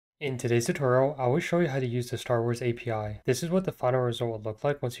In today's tutorial, I will show you how to use the Star Wars API. This is what the final result will look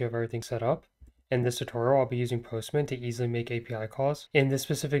like once you have everything set up. In this tutorial, I'll be using Postman to easily make API calls. In this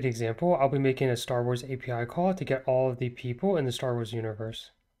specific example, I'll be making a Star Wars API call to get all of the people in the Star Wars universe.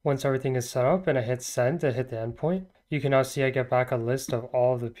 Once everything is set up and I hit send to hit the endpoint, you can now see I get back a list of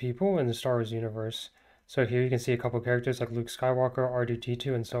all of the people in the Star Wars universe. So here you can see a couple characters like Luke Skywalker,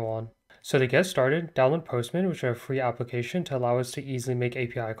 R2-D2, and so on. So to get started, download Postman, which is a free application to allow us to easily make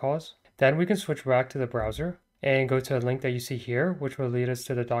API calls. Then we can switch back to the browser and go to the link that you see here, which will lead us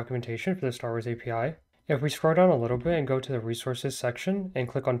to the documentation for the Star Wars API. If we scroll down a little bit and go to the resources section and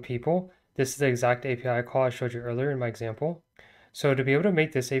click on people, this is the exact API call I showed you earlier in my example. So to be able to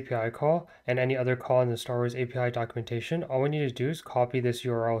make this API call and any other call in the Star Wars API documentation, all we need to do is copy this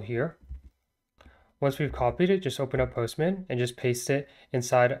URL here. Once we've copied it, just open up Postman and just paste it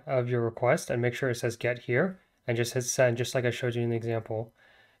inside of your request and make sure it says get here and just hit send, just like I showed you in the example.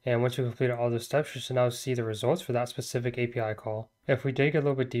 And once you've completed all those steps, you should now see the results for that specific API call. If we dig a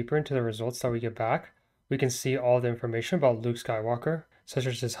little bit deeper into the results that we get back, we can see all the information about Luke Skywalker, such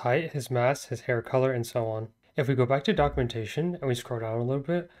as his height, his mass, his hair color, and so on. If we go back to documentation and we scroll down a little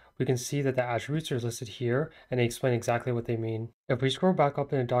bit, we can see that the attributes are listed here and they explain exactly what they mean. If we scroll back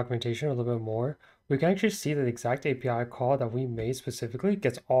up in the documentation a little bit more, we can actually see that the exact API call that we made specifically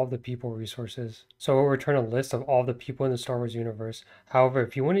gets all of the people resources. So it will return a list of all the people in the Star Wars universe. However,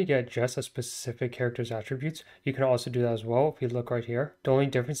 if you want to get just a specific character's attributes, you can also do that as well if you look right here. The only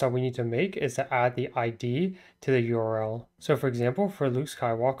difference that we need to make is to add the ID to the URL. So for example, for Luke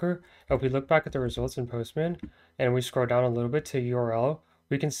Skywalker, if we look back at the results in Postman and we scroll down a little bit to URL,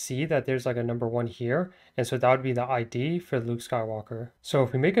 we can see that there's like a number 1 here, and so that would be the ID for Luke Skywalker. So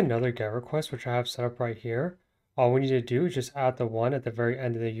if we make another GET request, which I have set up right here, all we need to do is just add the 1 at the very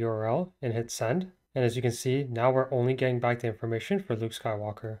end of the URL and hit send. And as you can see, now we're only getting back the information for Luke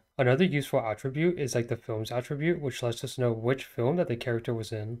Skywalker. Another useful attribute is like the films attribute, which lets us know which film that the character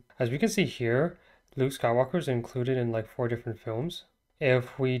was in. As we can see here, Luke Skywalker is included in like 4 different films.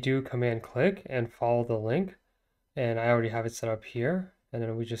 If we do command click and follow the link, and I already have it set up here, and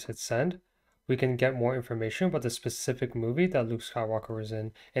then we just hit send, we can get more information about the specific movie that Luke Skywalker was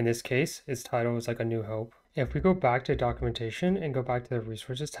in. In this case, its title is like A New Hope. If we go back to documentation and go back to the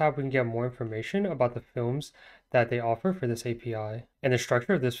resources tab, we can get more information about the films that they offer for this API. And the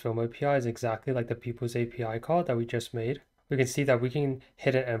structure of this film API is exactly like the People's API call that we just made. We can see that we can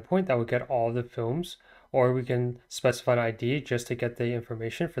hit an endpoint that will get all the films, or we can specify an ID just to get the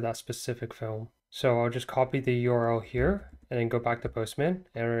information for that specific film. So I'll just copy the URL here and then go back to Postman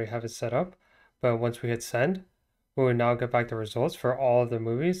and I already have it set up. But once we hit send, we will now get back the results for all of the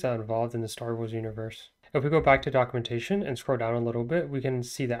movies that are involved in the Star Wars universe. If we go back to documentation and scroll down a little bit, we can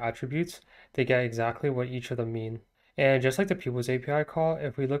see the attributes. They get exactly what each of them mean. And just like the People's API call,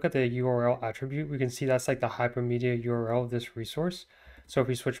 if we look at the URL attribute, we can see that's like the hypermedia URL of this resource. So if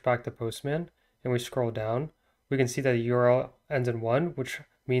we switch back to Postman and we scroll down, we can see that the URL ends in 1, which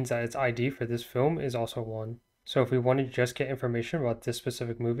means that its ID for this film is also 1. So if we want to just get information about this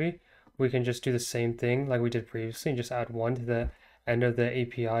specific movie, we can just do the same thing like we did previously and just add 1 to the end of the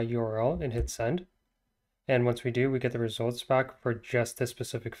API URL and hit send. And once we do, we get the results back for just this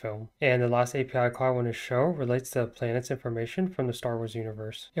specific film. And the last API call I want to show relates to planets information from the Star Wars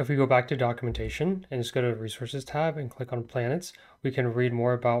universe. If we go back to documentation and just go to the resources tab and click on planets, we can read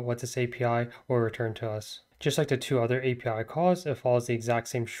more about what this API will return to us. Just like the 2 other API calls, it follows the exact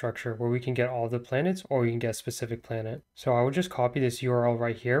same structure where we can get all the planets or we can get a specific planet. So I will just copy this URL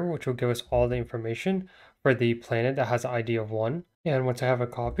right here, which will give us all the information for the planet that has an ID of 1. And once I have it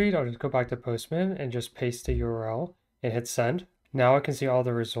copied, I'll just go back to Postman and just paste the URL and hit send. Now I can see all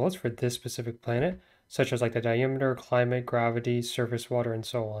the results for this specific planet, such as like the diameter, climate, gravity, surface water, and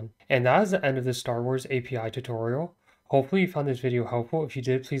so on. And that is the end of the Star Wars API tutorial. Hopefully you found this video helpful. If you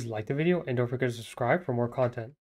did, please like the video and don't forget to subscribe for more content.